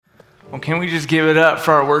Well, can we just give it up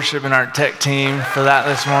for our worship and our tech team for that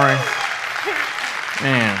this morning?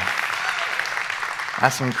 Man,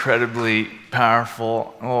 that's incredibly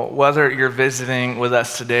powerful. Well, whether you're visiting with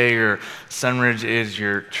us today or Sunridge is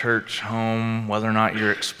your church home, whether or not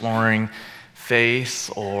you're exploring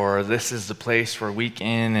faith or this is the place where week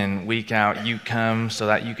in and week out you come so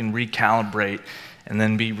that you can recalibrate and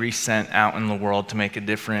then be resent out in the world to make a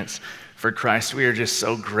difference for Christ. We are just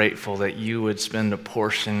so grateful that you would spend a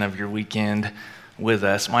portion of your weekend with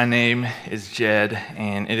us. My name is Jed,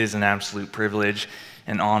 and it is an absolute privilege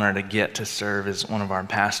and honor to get to serve as one of our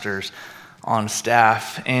pastors on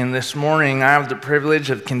staff. And this morning, I have the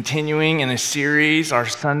privilege of continuing in a series, our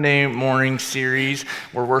Sunday morning series,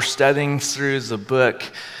 where we're studying through the book,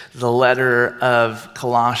 the letter of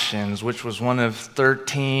Colossians, which was one of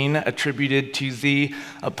 13 attributed to the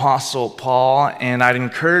Apostle Paul. And I'd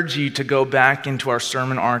encourage you to go back into our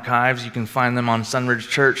sermon archives. You can find them on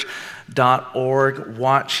sunridgechurch.org.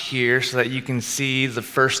 Watch here so that you can see the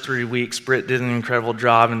first 3 weeks. Britt did an incredible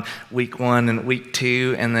job in week 1 and week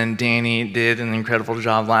 2, and then Danny did an incredible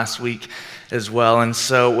job last week as well. And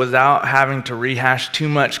so without having to rehash too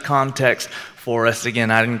much context for us,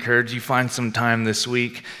 again, I'd encourage you find some time this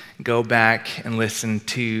week, go back and listen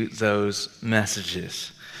to those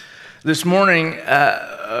messages. This morning,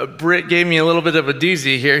 Britt gave me a little bit of a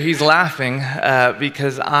doozy here. He's laughing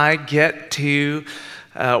because I get to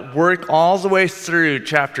work all the way through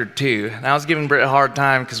chapter 2. And I was giving Britt a hard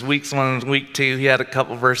time because weeks 1 and week 2, he had a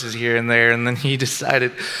couple verses here and there, and then he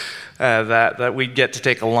decided that we'd get to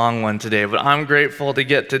take a long one today. But I'm grateful to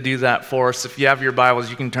get to do that for us. If you have your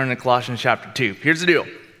Bibles, you can turn to Colossians chapter 2. Here's the deal.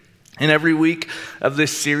 In every week of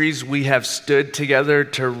this series, we have stood together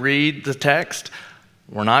to read the text.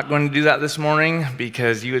 We're not going to do that this morning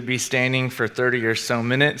because you would be standing for 30 or so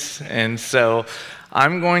minutes. And so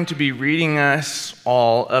I'm going to be reading us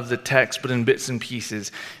all of the text, but in bits and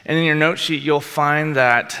pieces. And in your note sheet, you'll find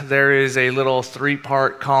that there is a little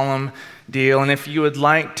 3-part column deal. And if you would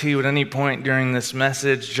like to, at any point during this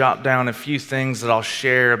message, jot down a few things that I'll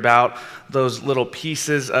share about those little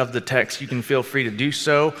pieces of the text, you can feel free to do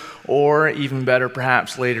so. Or even better,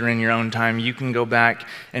 perhaps later in your own time, you can go back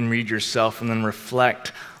and read yourself and then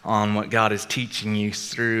reflect on what God is teaching you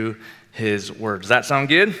through His Word. Does that sound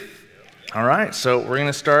good? All right, so we're going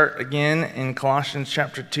to start again in Colossians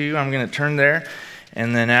chapter 2. I'm going to turn there,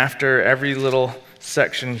 and then after every little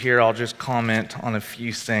section here, I'll just comment on a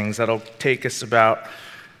few things. That'll take us about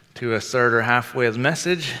to a third or halfway of the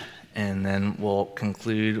message, and then we'll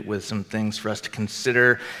conclude with some things for us to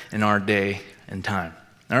consider in our day and time.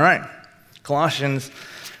 All right, Colossians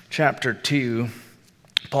chapter 2.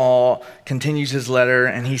 Paul continues his letter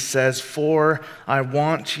and he says, "For I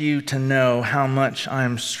want you to know how much I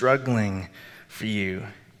am struggling for you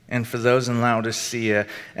and for those in Laodicea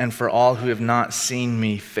and for all who have not seen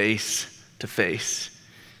me face to face."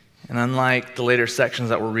 And unlike the later sections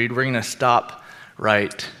that we'll read, we're going to stop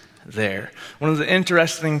right there. One of the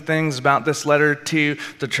interesting things about this letter to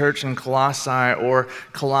the church in Colossae or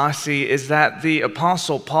Colossae is that the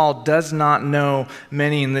Apostle Paul does not know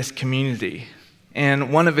many in this community.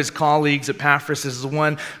 And one of his colleagues, Epaphras, is the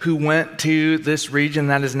one who went to this region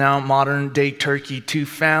that is now modern-day Turkey to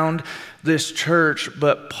found this church.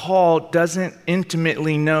 But Paul doesn't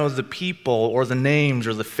intimately know the people or the names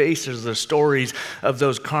or the faces or the stories of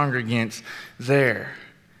those congregants there.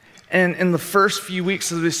 And in the first few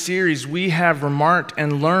weeks of this series, we have remarked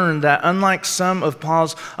and learned that unlike some of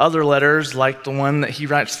Paul's other letters, like the one that he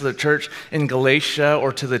writes to the church in Galatia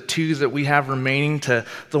or to the 2 that we have remaining to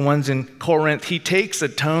the ones in Corinth, he takes a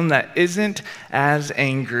tone that isn't as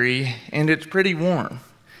angry, and it's pretty warm.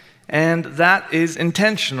 And that is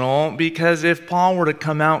intentional because if Paul were to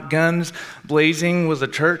come out guns blazing with a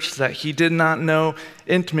church that he did not know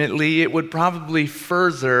intimately, it would probably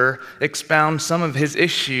further expound some of his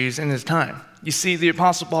issues in his time. You see, the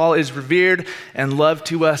Apostle Paul is revered and loved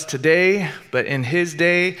to us today, but in his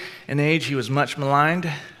day and age, he was much maligned,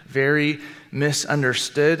 very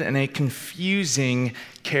misunderstood, and a confusing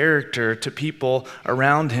character to people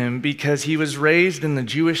around him because he was raised in the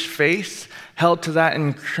Jewish faith, held to that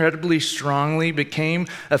incredibly strongly, became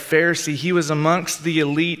a Pharisee. He was amongst the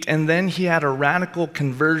elite, and then he had a radical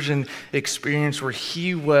conversion experience where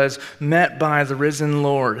he was met by the risen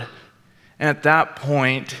Lord. And at that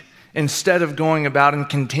point, instead of going about and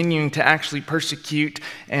continuing to actually persecute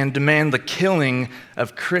and demand the killing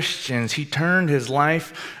of Christians, he turned his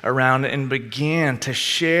life around and began to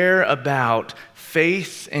share about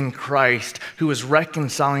faith in Christ, who is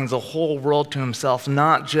reconciling the whole world to himself,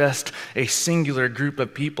 not just a singular group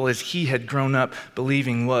of people as he had grown up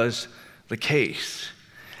believing was the case.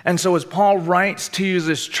 And so as Paul writes to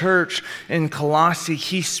this church in Colossae,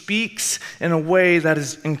 he speaks in a way that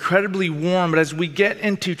is incredibly warm. But as we get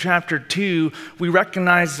into chapter 2, we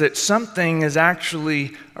recognize that something is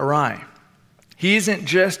actually awry. He isn't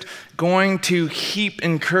just going to heap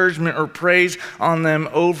encouragement or praise on them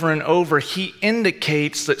over and over. He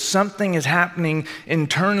indicates that something is happening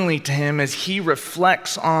internally to him as he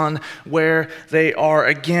reflects on where they are.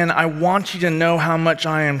 Again, I want you to know how much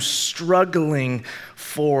I am struggling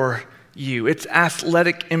for you. It's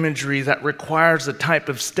athletic imagery that requires a type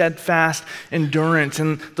of steadfast endurance.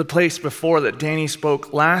 In the place before that Danny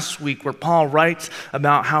spoke last week, where Paul writes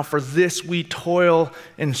about how for this we toil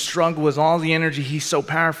and struggle with all the energy he so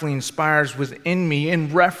powerfully inspires within me,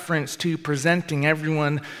 in reference to presenting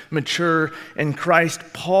everyone mature in Christ,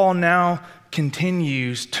 Paul now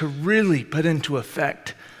continues to really put into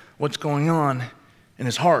effect what's going on in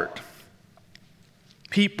his heart.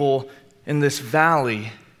 People in this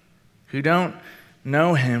valley who don't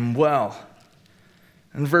know him well.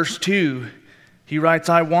 In verse 2, he writes,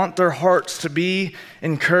 I want their hearts to be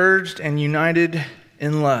encouraged and united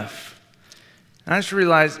in love. And I just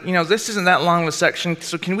realized, this isn't that long of a section,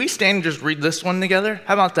 so can we stand and just read this one together?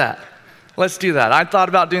 How about that? Let's do that. I thought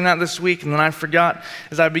about doing that this week, and then I forgot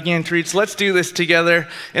as I began to read. So let's do this together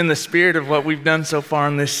in the spirit of what we've done so far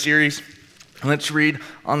in this series. Let's read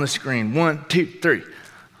on the screen. 1, 2, 3.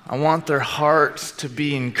 I want their hearts to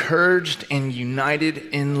be encouraged and united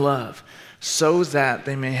in love, so that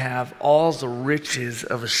they may have all the riches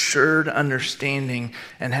of assured understanding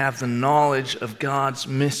and have the knowledge of God's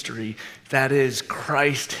mystery, that is,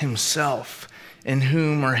 Christ himself, in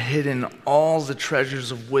whom are hidden all the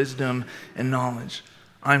treasures of wisdom and knowledge.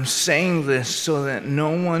 I'm saying this so that no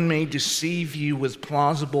one may deceive you with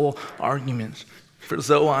plausible arguments. For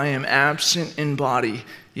though I am absent in body,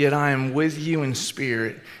 yet I am with you in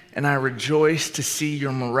spirit, and I rejoice to see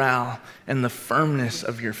your morale and the firmness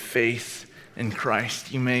of your faith in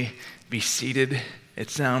Christ. You may be seated. It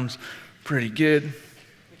sounds pretty good.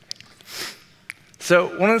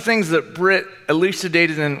 So one of the things that Britt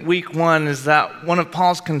elucidated in week 1 is that one of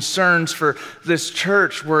Paul's concerns for this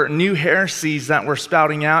church were new heresies that were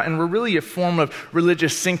spouting out and were really a form of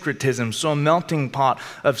religious syncretism, so a melting pot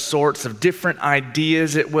of sorts of different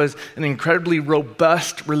ideas. It was an incredibly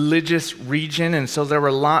robust religious region, and so there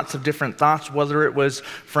were lots of different thoughts, whether it was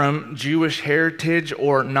from Jewish heritage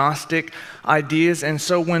or Gnostic ideas. And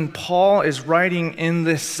so when Paul is writing in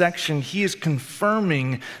this section, he is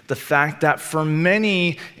confirming the fact that for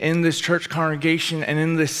many in this church congregation and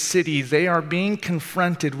in this city, they are being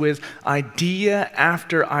confronted with idea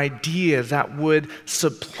after idea that would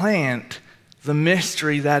supplant the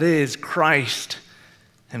mystery that is Christ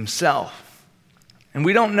himself. And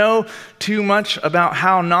we don't know too much about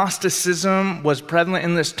how Gnosticism was prevalent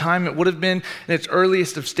in this time. It would have been in its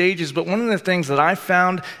earliest of stages. But one of the things that I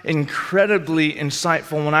found incredibly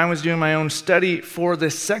insightful when I was doing my own study for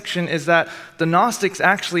this section is that the Gnostics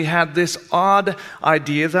actually had this odd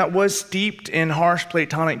idea that was steeped in harsh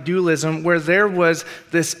Platonic dualism, where there was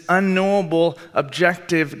this unknowable,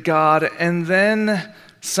 objective God, and then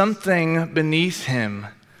something beneath him.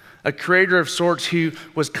 A creator of sorts who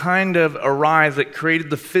was kind of awry, that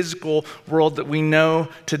created the physical world that we know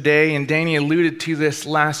today. And Danny alluded to this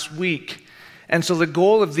last week. And so the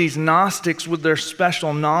goal of these Gnostics with their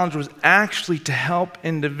special knowledge was actually to help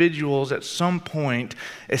individuals at some point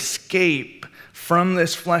escape from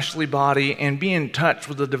this fleshly body and be in touch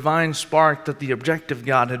with the divine spark that the objective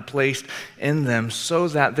God had placed in them, so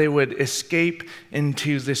that they would escape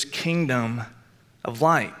into this kingdom of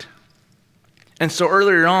light. And so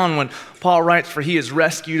earlier on, when Paul writes, for he has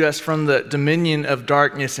rescued us from the dominion of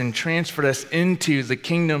darkness and transferred us into the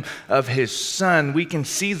kingdom of his Son, we can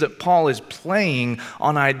see that Paul is playing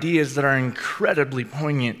on ideas that are incredibly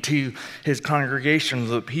poignant to his congregation,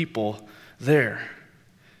 the people there.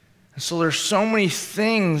 And so there's so many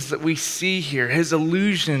things that we see here. His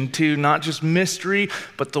allusion to not just mystery,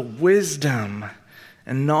 but the wisdom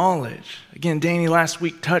and knowledge. Again, Danny last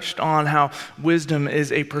week touched on how wisdom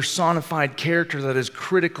is a personified character that is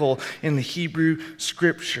critical in the Hebrew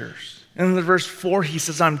scriptures. And in verse 4, he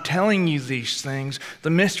says, I'm telling you these things, the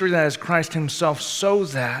mystery that is Christ himself, so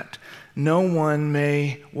that no one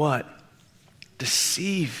may, what?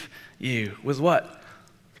 Deceive you with what?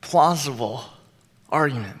 Plausible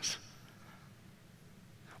arguments.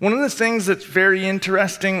 One of the things that's very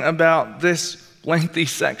interesting about this lengthy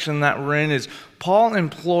section that we're in is Paul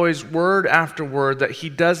employs word after word that he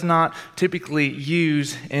does not typically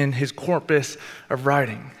use in his corpus of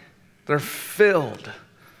writing. They're filled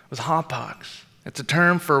with hapax, It's a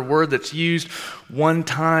term for a word that's used one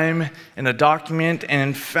time in a document, and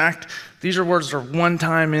in fact, these are words that are one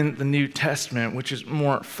time in the New Testament, which is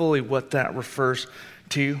more fully what that refers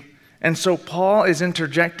to. And so Paul is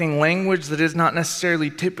interjecting language that is not necessarily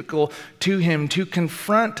typical to him to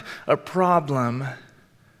confront a problem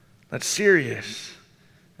that's serious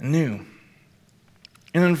and new.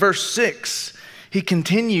 And in verse 6, he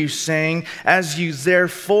continues saying, "As you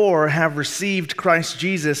therefore have received Christ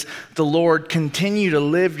Jesus, the Lord, continue to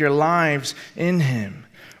live your lives in him,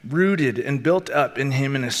 rooted and built up in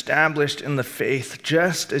him and established in the faith,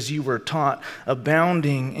 just as you were taught,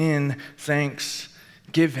 abounding in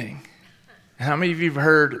thanksgiving." How many of you have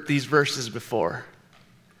heard these verses before?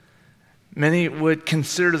 Many would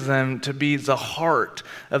consider them to be the heart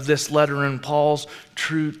of this letter in Paul's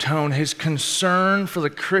true tone. His concern for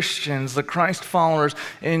the Christians, the Christ followers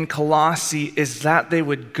in Colossae, is that they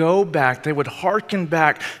would go back, they would hearken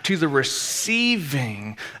back to the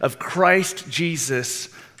receiving of Christ Jesus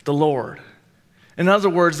the Lord. In other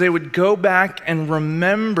words, they would go back and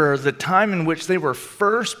remember the time in which they were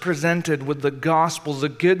first presented with the gospel, the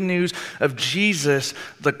good news of Jesus,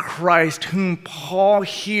 the Christ, whom Paul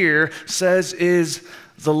here says is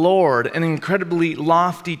the Lord, an incredibly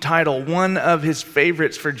lofty title, one of his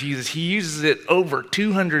favorites for Jesus. He uses it over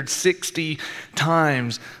 260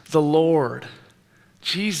 times, the Lord,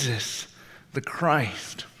 Jesus, the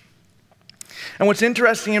Christ. And what's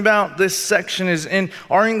interesting about this section is in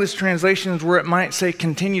our English translations where it might say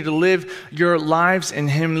continue to live your lives in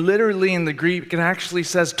him, literally in the Greek it actually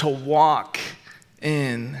says to walk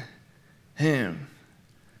in him.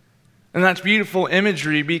 And that's beautiful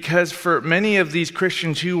imagery because for many of these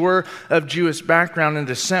Christians who were of Jewish background and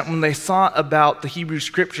descent, when they thought about the Hebrew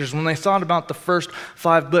Scriptures, when they thought about the first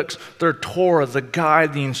 5 books, their Torah, the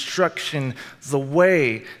guide, the instruction, the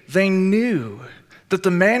way, they knew that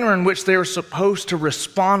the manner in which they were supposed to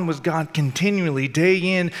respond with God continually, day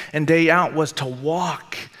in and day out, was to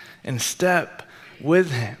walk and step with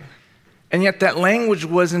him. And yet that language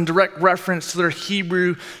was in direct reference to their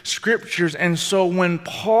Hebrew Scriptures. And so when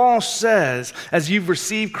Paul says, as you've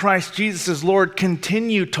received Christ Jesus as Lord,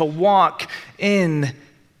 continue to walk in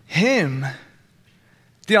him,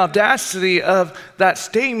 the audacity of that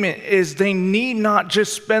statement is they need not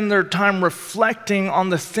just spend their time reflecting on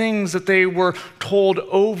the things that they were told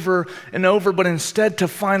over and over, but instead to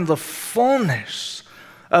find the fullness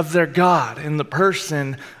of their God in the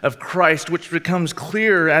person of Christ, which becomes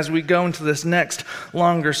clearer as we go into this next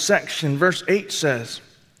longer section. Verse 8 says,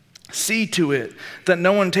 "See to it that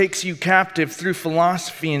no one takes you captive through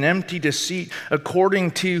philosophy and empty deceit,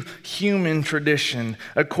 according to human tradition,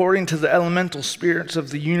 according to the elemental spirits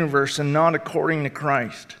of the universe, and not according to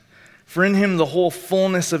Christ. For in him the whole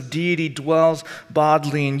fullness of deity dwells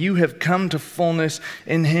bodily, and you have come to fullness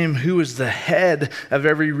in him who is the head of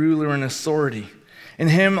every ruler and authority. In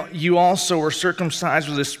him you also were circumcised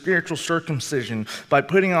with a spiritual circumcision, by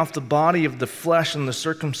putting off the body of the flesh and the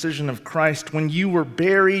circumcision of Christ. When you were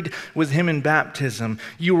buried with him in baptism,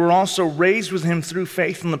 you were also raised with him through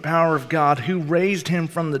faith in the power of God, who raised him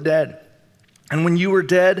from the dead. And when you were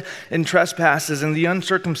dead in trespasses and the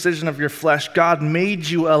uncircumcision of your flesh, God made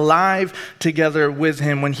you alive together with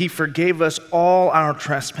him when he forgave us all our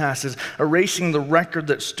trespasses, erasing the record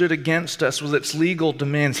that stood against us with its legal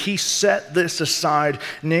demands. He set this aside,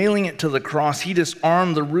 nailing it to the cross. He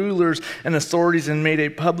disarmed the rulers and authorities and made a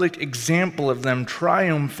public example of them,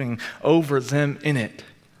 triumphing over them in it."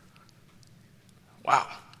 Wow.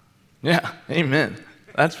 Yeah, amen.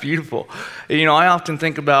 That's beautiful. You know, I often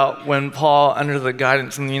think about when Paul, under the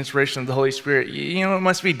guidance and the inspiration of the Holy Spirit, it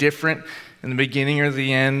must be different in the beginning or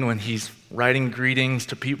the end when he's writing greetings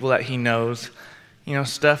to people that he knows.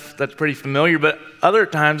 Stuff that's pretty familiar. But other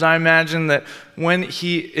times I imagine that when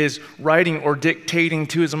he is writing or dictating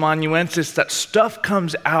to his amanuensis, that stuff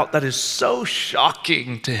comes out that is so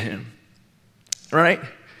shocking to him, right?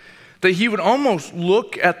 That he would almost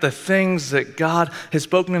look at the things that God has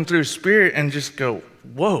spoken to him through his Spirit and just go,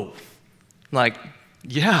 whoa,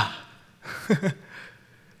 yeah.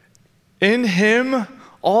 In him,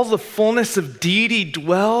 all the fullness of deity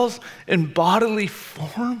dwells in bodily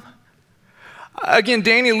form. Again,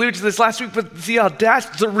 Danny alluded to this last week, but the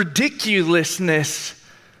audacity, the ridiculousness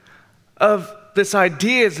of this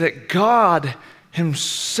idea is that God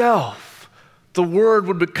himself, the Word,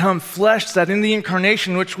 would become flesh, that in the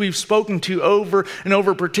incarnation, which we've spoken to over and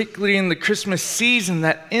over, particularly in the Christmas season,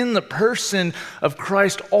 that in the person of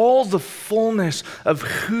Christ, all the fullness of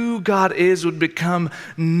who God is would become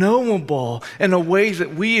knowable in a way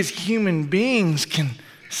that we as human beings can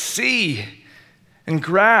see and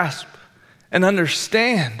grasp and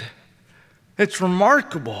understand. It's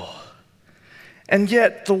remarkable. And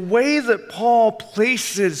yet, the way that Paul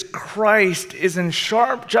places Christ is in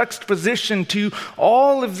sharp juxtaposition to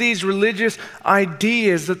all of these religious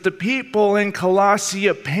ideas that the people in Colossae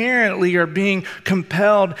apparently are being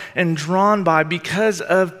compelled and drawn by because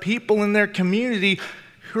of people in their community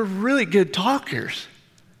who are really good talkers,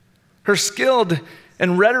 who are skilled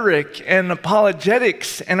in rhetoric and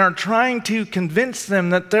apologetics and are trying to convince them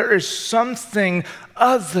that there is something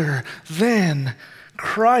other than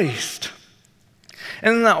Christ.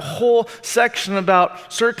 And in that whole section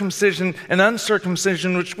about circumcision and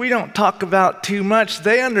uncircumcision, which we don't talk about too much,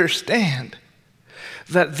 they understand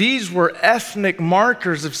that these were ethnic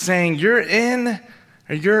markers of saying you're in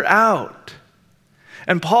or you're out.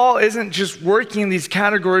 And Paul isn't just working in these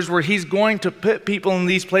categories where he's going to put people in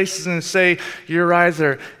these places and say you're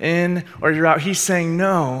either in or you're out. He's saying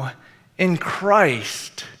no, in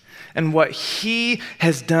Christ and what he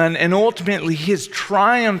has done, and ultimately his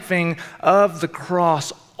triumphing of the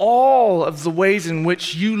cross, all of the ways in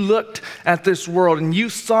which you looked at this world and you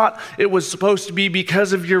thought it was supposed to be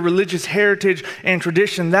because of your religious heritage and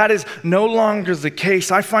tradition, that is no longer the case.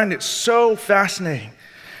 I find it so fascinating.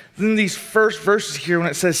 In these first verses here, when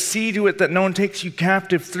it says, see to it that no one takes you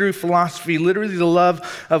captive through philosophy, literally the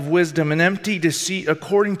love of wisdom, and empty deceit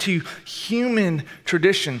according to human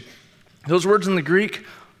tradition. Those words in the Greek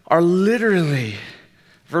are literally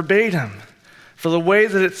verbatim for the way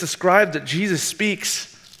that it's described that Jesus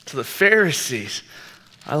speaks to the Pharisees.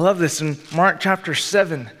 I love this in Mark chapter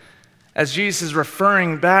 7, as Jesus is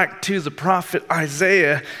referring back to the prophet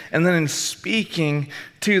Isaiah, and then in speaking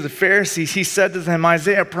to the Pharisees, he said to them,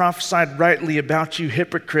 Isaiah prophesied rightly about you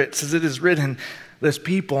hypocrites, as it is written, this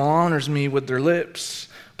people honors me with their lips,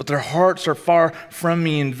 but their hearts are far from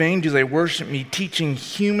me. In vain do they worship me, teaching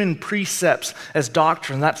human precepts as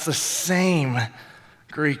doctrine. That's the same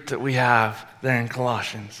Greek that we have there in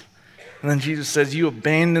Colossians. And then Jesus says, you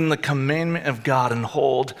abandon the commandment of God and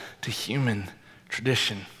hold to human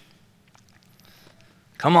tradition.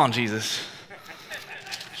 Come on, Jesus.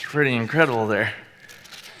 It's pretty incredible there.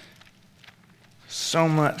 So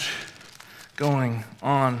much going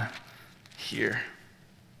on here.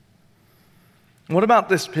 What about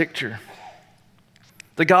this picture?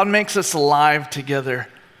 That God makes us alive together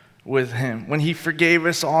with him. When he forgave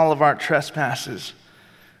us all of our trespasses.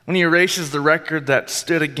 When he erases the record that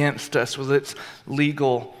stood against us with its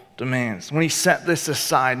legal demands. When he set this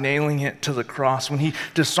aside, nailing it to the cross. When he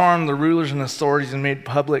disarmed the rulers and authorities and made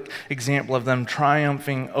public example of them,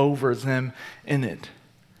 triumphing over them in it.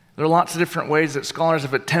 There are lots of different ways that scholars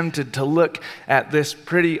have attempted to look at this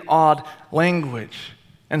pretty odd language.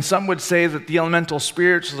 And some would say that the elemental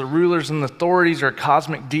spirits, the rulers and the authorities, are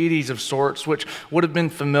cosmic deities of sorts, which would have been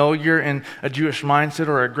familiar in a Jewish mindset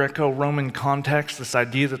or a Greco-Roman context, this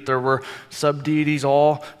idea that there were sub-deities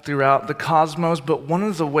all throughout the cosmos. But one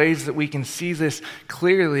of the ways that we can see this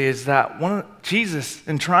clearly is that Jesus,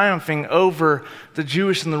 in triumphing over the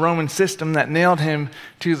Jewish and the Roman system that nailed him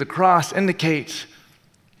to the cross, indicates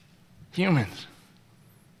humans,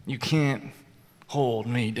 you can't hold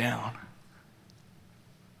me down.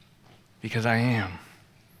 Because I am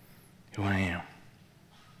who I am.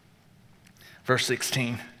 Verse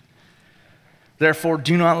 16. Therefore,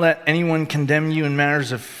 do not let anyone condemn you in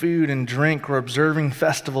matters of food and drink or observing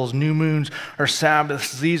festivals, new moons, or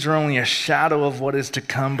Sabbaths. These are only a shadow of what is to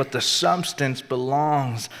come, but the substance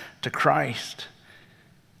belongs to Christ.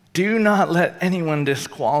 Do not let anyone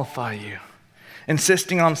disqualify you,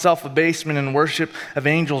 insisting on self-abasement and worship of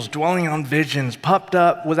angels, dwelling on visions, puffed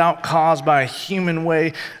up without cause by a human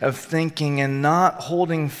way of thinking, and not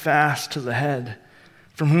holding fast to the head,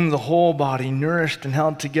 from whom the whole body, nourished and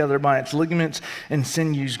held together by its ligaments and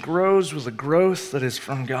sinews, grows with a growth that is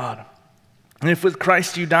from God. And if with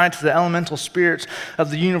Christ you died to the elemental spirits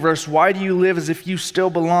of the universe, why do you live as if you still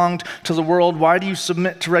belonged to the world? Why do you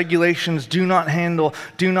submit to regulations? Do not handle,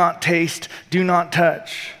 do not taste, do not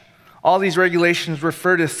touch. All these regulations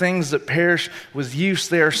refer to things that perish with use.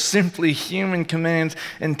 They are simply human commands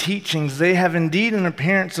and teachings. They have indeed an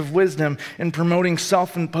appearance of wisdom in promoting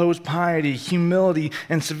self-imposed piety, humility,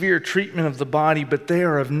 and severe treatment of the body, but they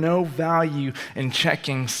are of no value in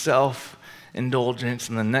checking self-indulgence.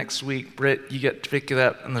 And the next week, Britt, you get to pick it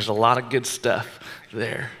up, and there's a lot of good stuff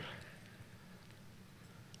there.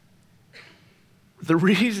 The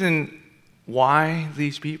reason why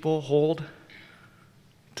these people hold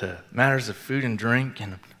to matters of food and drink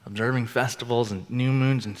and observing festivals and new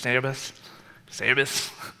moons and Sabbaths,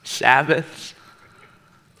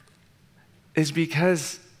 is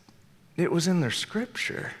because it was in their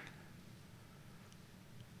scripture.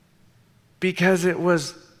 Because it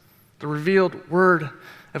was the revealed word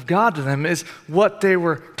of God to them is what they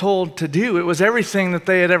were told to do. It was everything that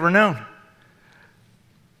they had ever known.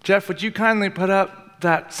 Jeff, would you kindly put up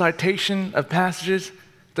that citation of passages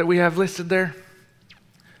that we have listed there?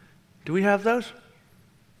 Do we have those?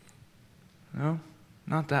 No,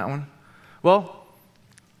 not that one. Well,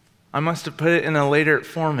 I must have put it in a later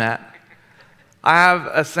format. I have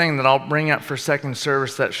a thing that I'll bring up for second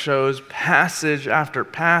service that shows passage after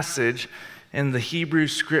passage in the Hebrew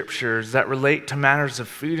scriptures that relate to matters of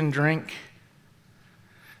food and drink,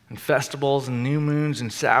 and festivals and new moons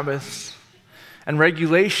and Sabbaths, and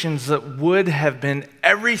regulations that would have been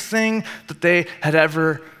everything that they had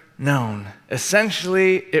ever known.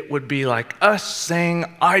 Essentially, it would be like us saying,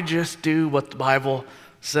 I just do what the Bible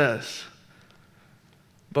says.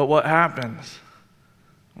 But what happens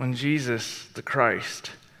when Jesus, the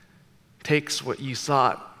Christ, takes what you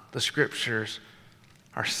thought the scriptures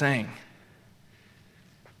are saying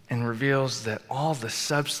and reveals that all the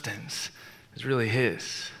substance is really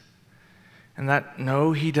his? And that,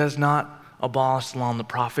 no, he does not abolish the law and the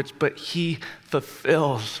prophets, but he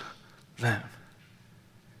fulfills them.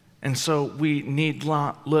 And so we need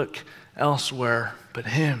not look elsewhere but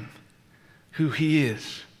him, who he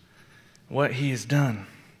is, what he has done.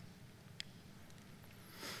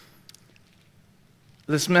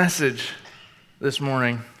 This message this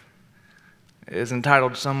morning is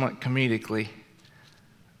entitled somewhat comedically.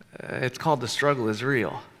 It's called The Struggle is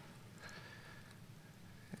Real.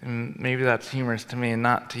 And maybe that's humorous to me and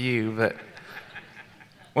not to you, but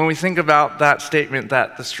when we think about that statement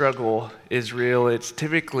that the struggle is real, it's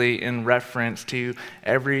typically in reference to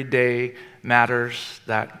everyday matters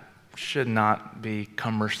that should not be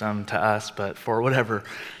cumbersome to us, but for whatever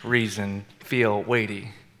reason feel weighty.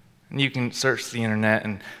 And you can search the internet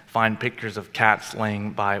and find pictures of cats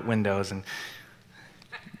laying by windows, and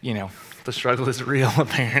the struggle is real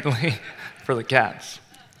apparently for the cats.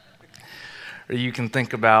 Or you can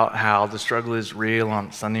think about how the struggle is real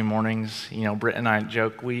on Sunday mornings. Britt and I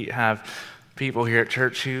joke, we have people here at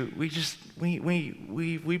church who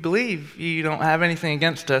we believe you don't have anything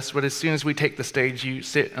against us, but as soon as we take the stage, you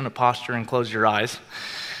sit in a posture and close your eyes.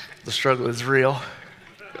 The struggle is real.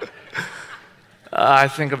 I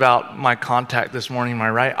think about my contact this morning, my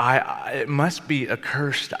right eye. It must be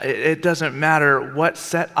accursed. It doesn't matter what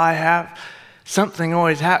set I have. Something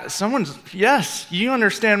always happens. Yes, you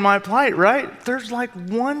understand my plight, right? There's like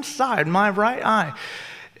one side, my right eye.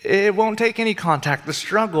 It won't take any contact. The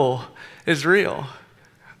struggle is real.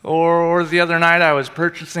 Or the other night I was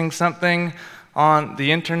purchasing something on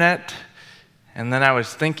the internet, and then I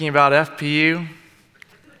was thinking about FPU.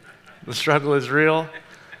 The struggle is real.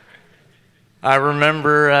 I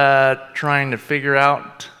remember trying to figure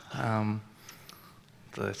out the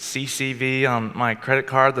CCV on my credit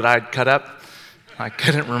card that I'd cut up. I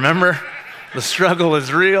couldn't remember. The struggle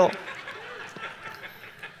is real.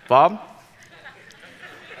 Bob?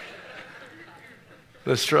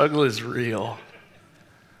 The struggle is real.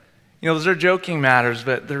 Those are joking matters,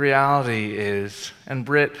 but the reality is, and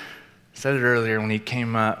Britt said it earlier when he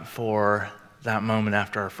came up for that moment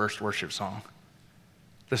after our first worship song,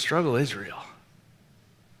 the struggle is real.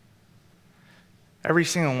 Every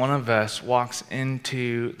single one of us walks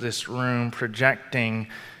into this room projecting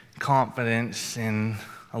confidence and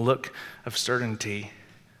a look of certainty.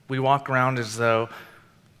 We walk around as though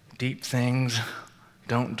deep things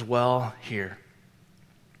don't dwell here.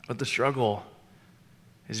 But the struggle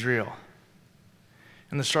is real.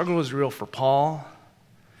 And the struggle was real for Paul,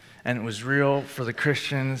 and it was real for the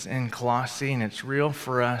Christians in Colossae, and it's real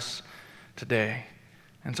for us today.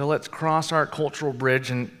 And so let's cross our cultural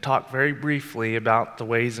bridge and talk very briefly about the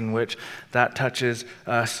ways in which that touches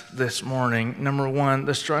us this morning. Number one,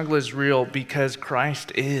 the struggle is real because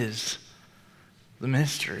Christ is the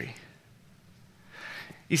mystery.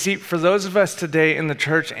 You see, for those of us today in the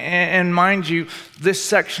church, and mind you, this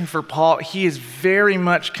section for Paul, he is very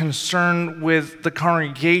much concerned with the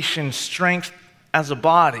congregation's strength as a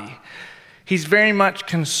body. He's very much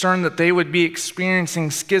concerned that they would be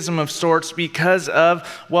experiencing schism of sorts because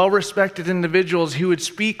of well-respected individuals who would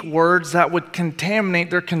speak words that would contaminate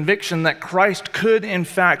their conviction that Christ could, in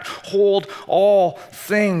fact, hold all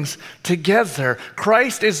things together.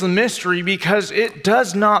 Christ is the mystery because it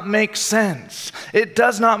does not make sense. It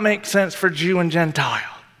does not make sense for Jew and Gentile.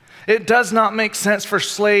 It does not make sense for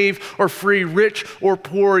slave or free, rich or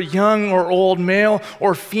poor, young or old, male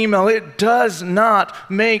or female. It does not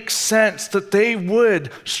make sense that they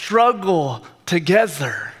would struggle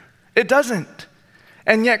together. It doesn't.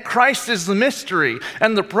 And yet Christ is the mystery.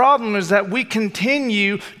 And the problem is that we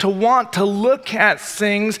continue to want to look at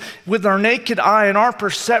things with our naked eye and our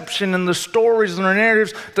perception and the stories and our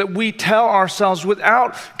narratives that we tell ourselves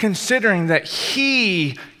without considering that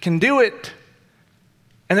He can do it.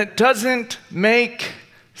 And it doesn't make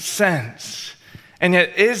sense. And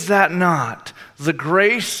yet, is that not the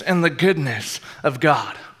grace and the goodness of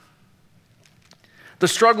God? The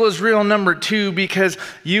struggle is real, number two, because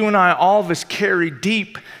you and I, all of us, carry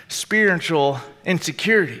deep spiritual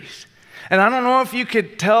insecurities. And I don't know if you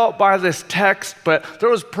could tell by this text, but there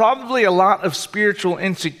was probably a lot of spiritual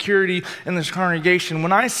insecurity in this congregation.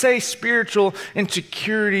 When I say spiritual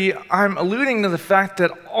insecurity, I'm alluding to the fact that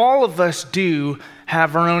all of us do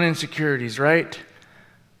have our own insecurities, right?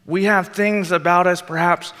 We have things about us,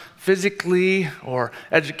 perhaps physically or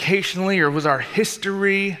educationally or with our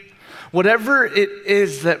history, whatever it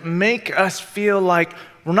is that make us feel like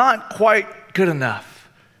we're not quite good enough.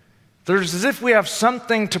 There's as if we have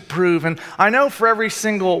something to prove. And I know for every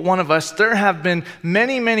single one of us, there have been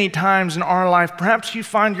many, many times in our life, perhaps you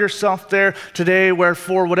find yourself there today where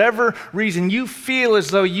for whatever reason you feel as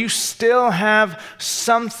though you still have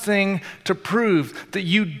something to prove, that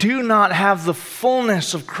you do not have the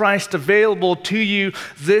fullness of Christ available to you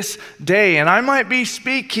this day. And I might be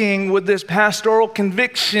speaking with this pastoral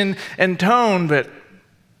conviction and tone, but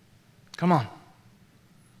come on.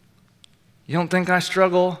 You don't think I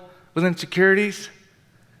struggle with insecurities?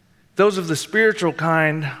 Those of the spiritual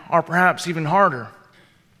kind are perhaps even harder.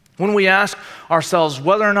 When we ask ourselves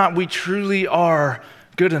whether or not we truly are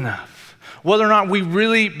good enough, whether or not we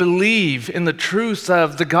really believe in the truth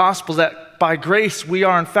of the gospel that by grace we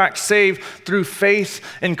are in fact saved through faith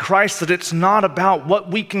in Christ, that it's not about what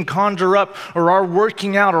we can conjure up or our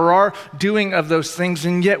working out or our doing of those things,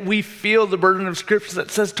 and yet we feel the burden of Scripture that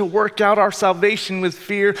says to work out our salvation with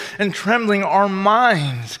fear and trembling. Our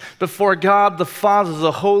minds before God the Father,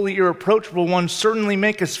 the holy, irreproachable one, certainly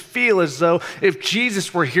make us feel as though if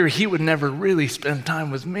Jesus were here, He would never really spend time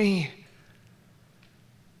with me.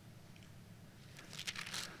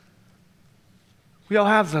 We all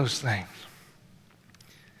have those things.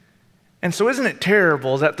 And so isn't it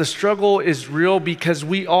terrible that the struggle is real because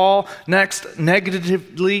we all next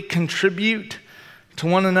negatively contribute to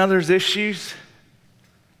one another's issues?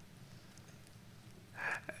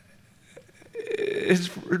 It's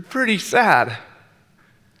pretty sad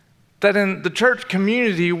that in the church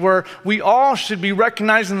community where we all should be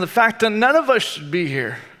recognizing the fact that none of us should be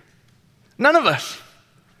here. None of us.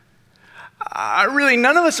 Really,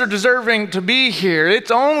 none of us are deserving to be here.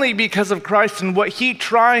 It's only because of Christ and what He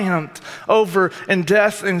triumphed over in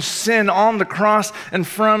death and sin on the cross and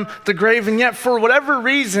from the grave. And yet, for whatever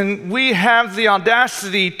reason, we have the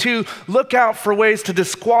audacity to look out for ways to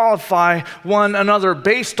disqualify one another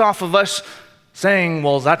based off of us saying,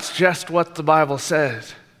 well, that's just what the Bible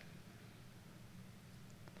says.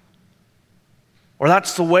 Or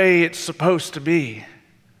that's the way it's supposed to be.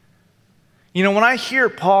 You know, when I hear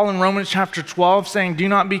Paul in Romans chapter 12 saying, do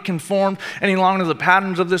not be conformed any longer to the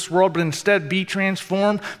patterns of this world, but instead be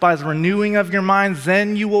transformed by the renewing of your mind,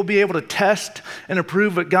 then you will be able to test and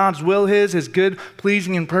approve what God's will is, His good,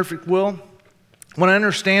 pleasing, and perfect will. When I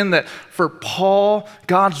understand that for Paul,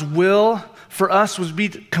 God's will for us was be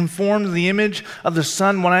conformed to the image of the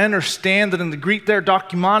Son, when I understand that in the Greek there,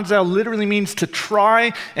 dokimanzo literally means to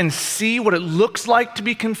try and see what it looks like to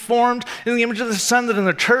be conformed in the image of the Son, that in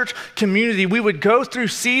the church community we would go through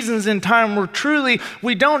seasons in time where truly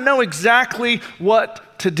we don't know exactly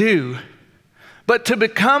what to do. But to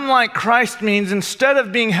become like Christ means instead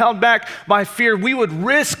of being held back by fear, we would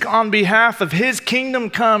risk on behalf of His kingdom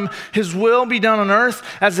come, His will be done on earth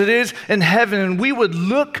as it is in heaven. And we would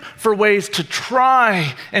look for ways to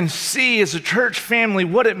try and see as a church family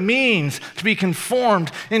what it means to be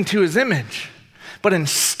conformed into His image. But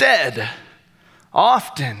instead,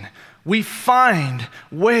 often we find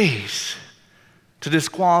ways to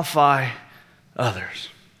disqualify others.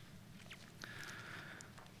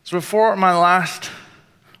 So before my last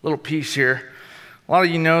little piece here, a lot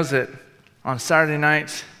of you knows that on Saturday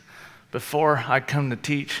nights, before I come to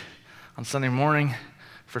teach on Sunday morning,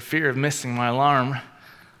 for fear of missing my alarm,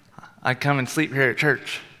 I come and sleep here at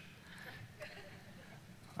church.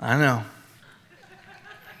 I know.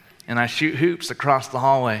 And I shoot hoops across the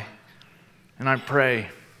hallway, and I pray.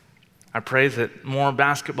 I pray that more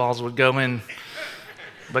basketballs would go in,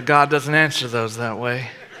 but God doesn't answer those that way.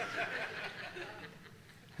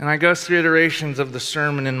 And I go through iterations of the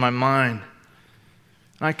sermon in my mind.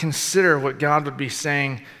 And I consider what God would be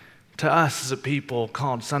saying to us as a people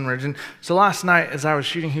called Sunridge. And so last night, as I was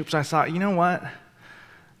shooting hoops, I thought, you know what?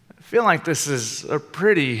 I feel like this is a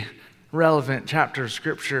pretty relevant chapter of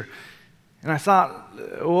Scripture. And I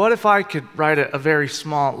thought, what if I could write a very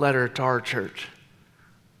small letter to our church?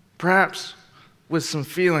 Perhaps with some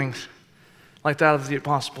feelings like that of the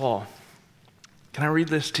Apostle Paul. Can I read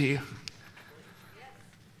this to you?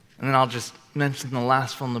 And then I'll just mention the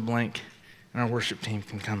last fill in the blank, and our worship team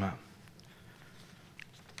can come up.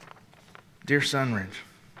 Dear Sunridge,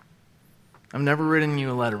 I've never written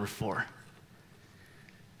you a letter before.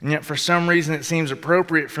 And yet for some reason it seems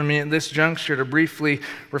appropriate for me at this juncture to briefly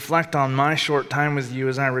reflect on my short time with you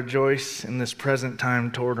as I rejoice in this present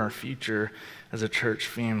time toward our future as a church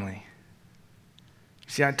family.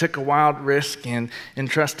 See, I took a wild risk and in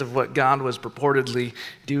trust of what God was purportedly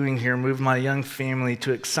doing here, moved my young family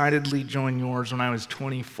to excitedly join yours when I was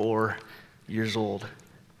 24 years old.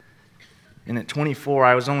 And at 24,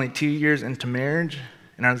 I was only 2 years into marriage,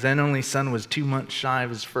 and our then only son was 2 months shy of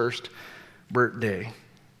his first birthday.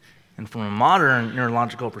 And from a modern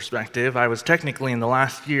neurological perspective, I was technically in the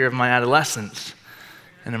last year of my adolescence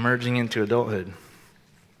and emerging into adulthood.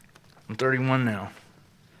 I'm 31 now.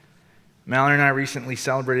 Mallory and I recently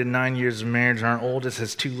celebrated 9 years of marriage, and our oldest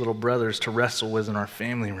has 2 little brothers to wrestle with in our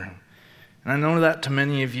family room. And I know that to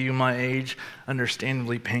many of you, my age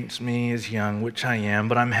understandably paints me as young, which I am,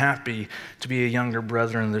 but I'm happy to be a younger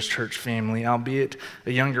brother in this church family, albeit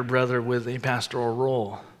a younger brother with a pastoral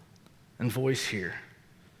role and voice here.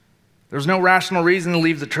 There was no rational reason to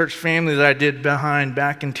leave the church family that I did behind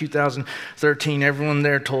back in 2013. Everyone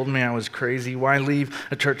there told me I was crazy. Why leave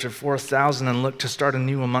a church of 4,000 and look to start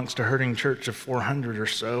anew amongst a hurting church of 400 or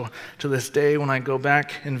so? To this day, when I go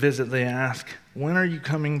back and visit, they ask, when are you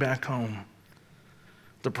coming back home?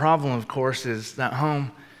 The problem, of course, is that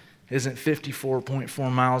home isn't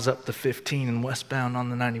 54.4 miles up the 15 and westbound on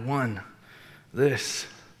the 91. This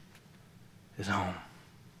is home.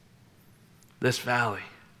 This valley.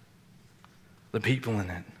 The people in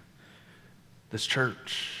it, this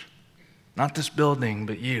church, not this building,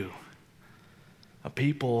 but you, a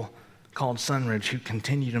people called Sunridge who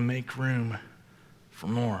continue to make room for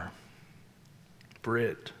more.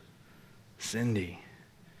 Britt, Cindy,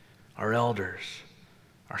 our elders,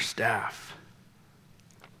 our staff,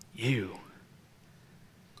 you.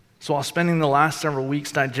 So while spending the last several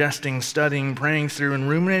weeks digesting, studying, praying through, and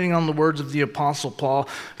ruminating on the words of the Apostle Paul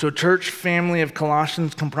to a church family of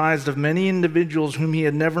Colossians comprised of many individuals whom he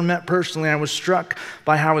had never met personally, I was struck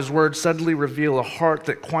by how his words suddenly reveal a heart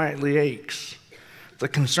that quietly aches, the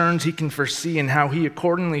concerns he can foresee, and how he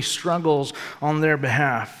accordingly struggles on their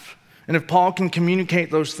behalf. And if Paul can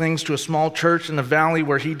communicate those things to a small church in a valley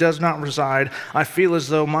where he does not reside, I feel as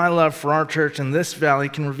though my love for our church in this valley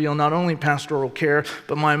can reveal not only pastoral care,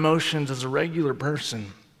 but my emotions as a regular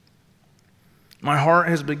person. My heart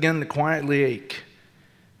has begun to quietly ache,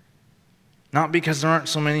 not because there aren't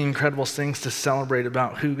so many incredible things to celebrate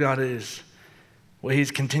about who God is, what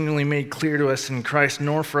he's continually made clear to us in Christ,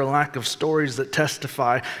 nor for a lack of stories that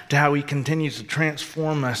testify to how he continues to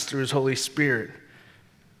transform us through his Holy Spirit.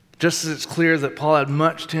 Just as it's clear that Paul had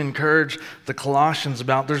much to encourage the Colossians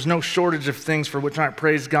about, there's no shortage of things for which I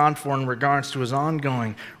praise God for in regards to his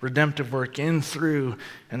ongoing redemptive work in, through,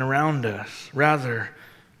 and around us. Rather,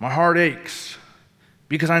 my heart aches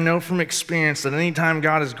because I know from experience that anytime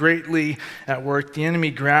God is greatly at work, the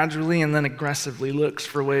enemy gradually and then aggressively looks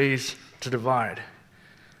for ways to divide,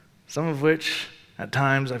 some of which at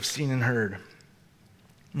times I've seen and heard,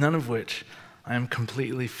 none of which I am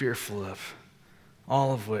completely fearful of.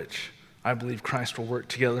 All of which I believe Christ will work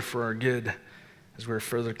together for our good as we're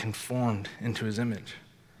further conformed into his image.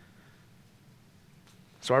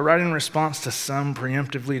 So I write in response to some,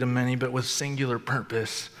 preemptively to many, but with singular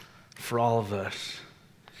purpose for all of us.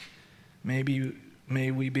 May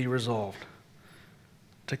we be resolved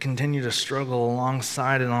to continue to struggle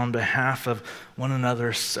alongside and on behalf of one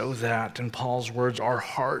another so that, in Paul's words, our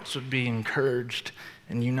hearts would be encouraged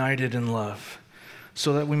and united in love,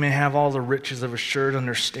 so that we may have all the riches of assured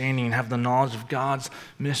understanding and have the knowledge of God's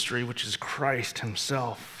mystery, which is Christ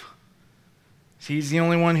himself. He's the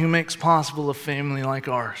only one who makes possible a family like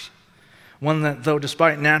ours. One that, though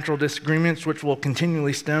despite natural disagreements, which will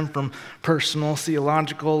continually stem from personal,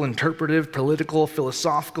 theological, interpretive, political,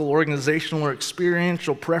 philosophical, organizational, or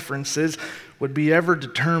experiential preferences, would be ever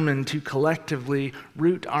determined to collectively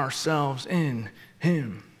root ourselves in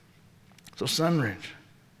him. So Sunridge,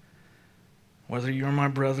 whether you're my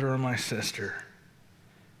brother or my sister,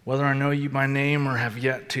 whether I know you by name or have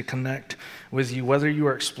yet to connect with you, whether you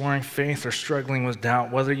are exploring faith or struggling with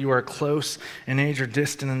doubt, whether you are close in age or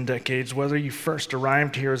distant in decades, whether you first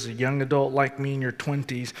arrived here as a young adult like me in your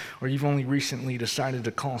 20s, or you've only recently decided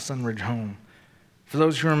to call Sunridge home. For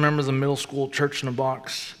those who remember the middle school church in a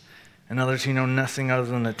box and others who know nothing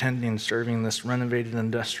other than attending and serving this renovated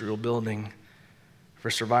industrial building.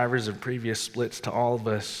 For survivors of previous splits, to all of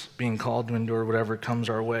us being called to endure whatever comes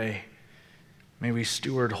our way, may we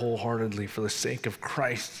steward wholeheartedly for the sake of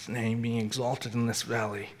Christ's name being exalted in this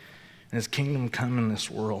valley and his kingdom come in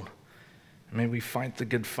this world. And may we fight the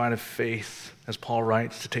good fight of faith, as Paul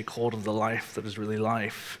writes, to take hold of the life that is really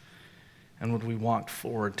life. And would we walk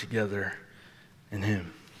forward together in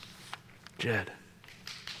him? Jed.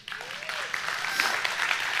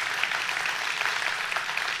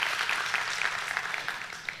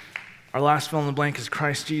 Our last fill in the blank is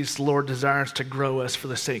Christ Jesus, the Lord, desires to grow us for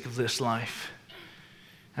the sake of this life.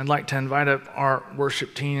 I'd like to invite up our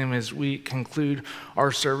worship team as we conclude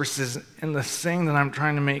our services in the thing that I'm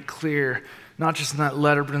trying to make clear, not just in that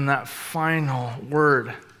letter, but in that final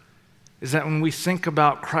word, is that when we think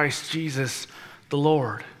about Christ Jesus, the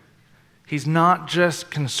Lord, he's not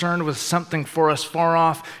just concerned with something for us far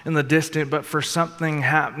off in the distant, but for something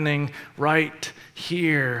happening right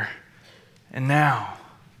here and now.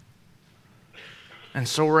 And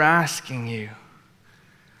so we're asking you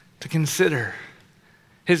to consider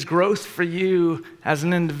his growth for you as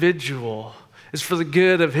an individual is for the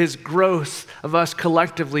good of his growth of us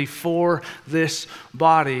collectively for this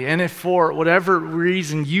body. And if for whatever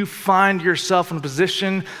reason you find yourself in a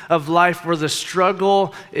position of life where the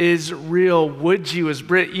struggle is real, would you, as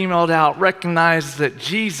Britt emailed out, recognize that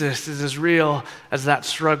Jesus is as real as that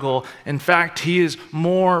struggle? In fact, he is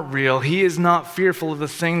more real. He is not fearful of the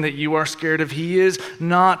thing that you are scared of. He is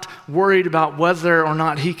not worried about whether or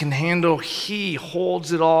not he can handle. He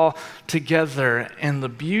holds it all together. And the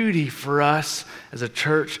beauty for us as a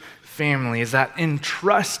church family is that in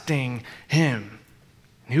trusting him,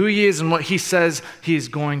 who he is and what he says he is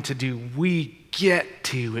going to do, we get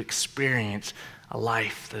to experience a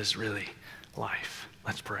life that is really life.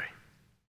 Let's pray.